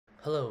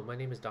Hello, my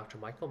name is Dr.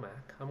 Michael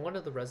Mack. I'm one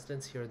of the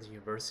residents here at the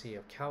University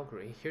of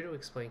Calgary, here to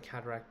explain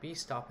Cataract B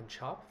Stop and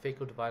Chop,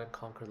 Phaco Divide and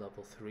Conquer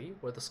Level 3,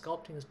 where the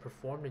sculpting is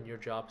performed and your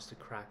job is to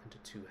crack into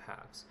two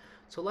halves.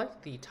 So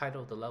like the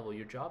title of the level,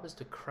 your job is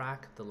to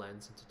crack the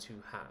lens into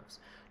two halves.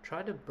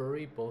 Try to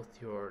bury both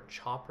your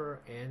chopper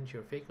and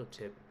your phaco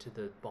tip to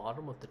the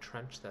bottom of the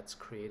trench that's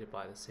created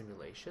by the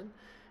simulation,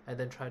 and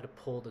then try to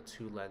pull the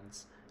two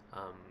lens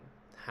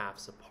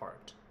halves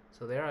apart.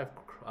 So there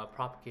I've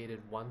propagated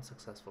one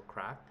successful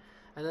crack,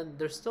 and then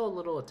there's still a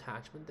little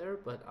attachment there,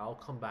 but I'll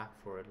come back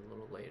for it a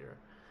little later.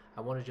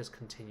 I want to just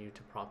continue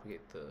to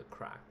propagate the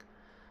crack.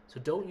 So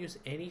don't use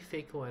any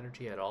phaco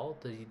energy at all.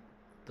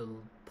 The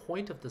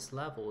point of this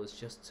level is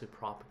just to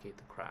propagate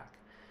the crack.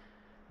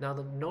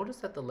 Now notice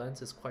that the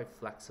lens is quite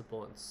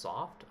flexible and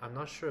soft. I'm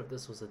not sure if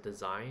this was a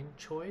design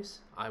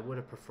choice. I would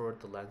have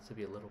preferred the lens to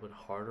be a little bit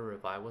harder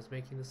if I was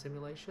making the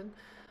simulation,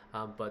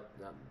 but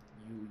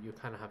you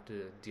kind of have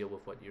to deal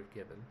with what you're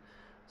given.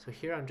 So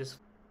here I'm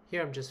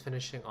just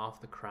finishing off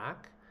the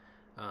crack,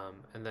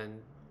 and then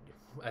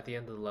at the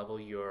end of the level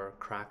your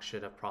crack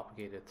should have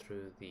propagated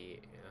through the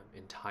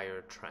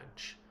entire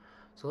trench.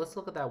 So let's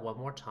look at that one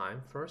more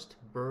time. First,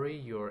 bury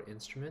your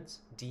instruments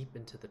deep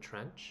into the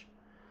trench.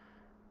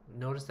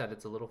 Notice that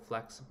it's a little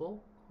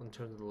flexible in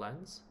terms of the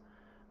lens,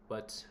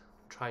 but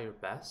try your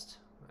best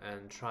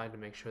and try to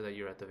make sure that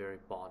you're at the very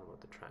bottom of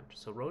the trench.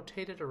 So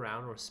rotate it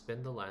around or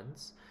spin the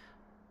lens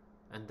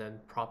and then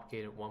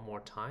propagate it one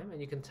more time,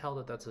 and you can tell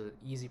that that's an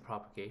easy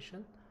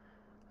propagation,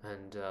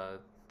 and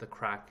the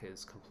crack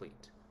is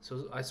complete.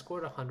 So I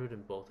scored 100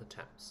 in both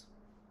attempts.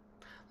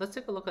 Let's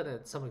take a look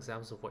at some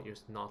examples of what you're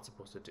not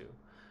supposed to do.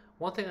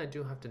 One thing I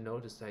do have to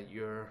note is that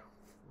your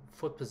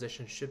foot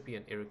position should be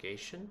in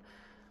irrigation,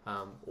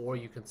 or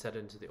you can set it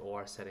into the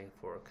OR setting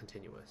for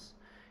continuous.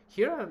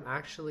 Here I'm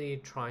actually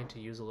trying to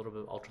use a little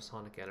bit of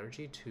ultrasonic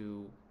energy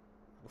to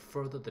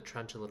further the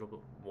trench a little bit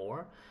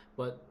more,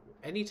 but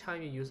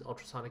anytime you use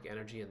ultrasonic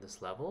energy in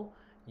this level,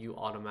 you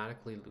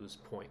automatically lose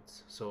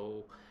points.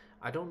 So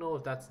I don't know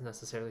if that's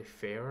necessarily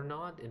fair or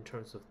not in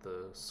terms of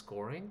the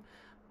scoring,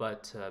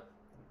 but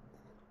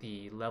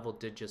the level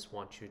did just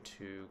want you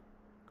to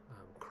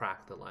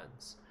crack the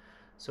lens.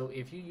 So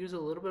if you use a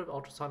little bit of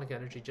ultrasonic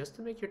energy just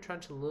to make your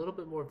trench a little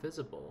bit more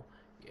visible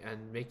and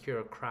make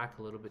your crack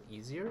a little bit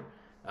easier,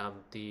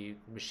 the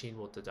machine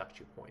will deduct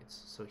you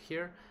points. So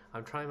here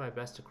I'm trying my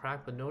best to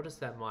crack, but notice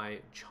that my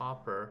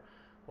chopper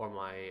or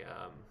my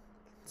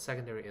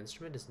secondary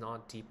instrument is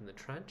not deep in the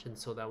trench, and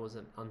so that was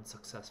an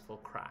unsuccessful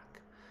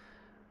crack.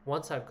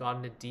 Once I've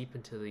gotten it deep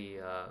into the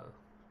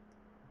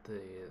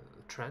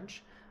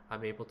trench,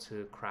 I'm able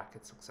to crack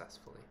it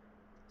successfully.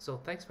 So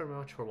thanks very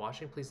much for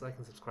watching. Please like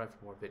and subscribe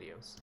for more videos.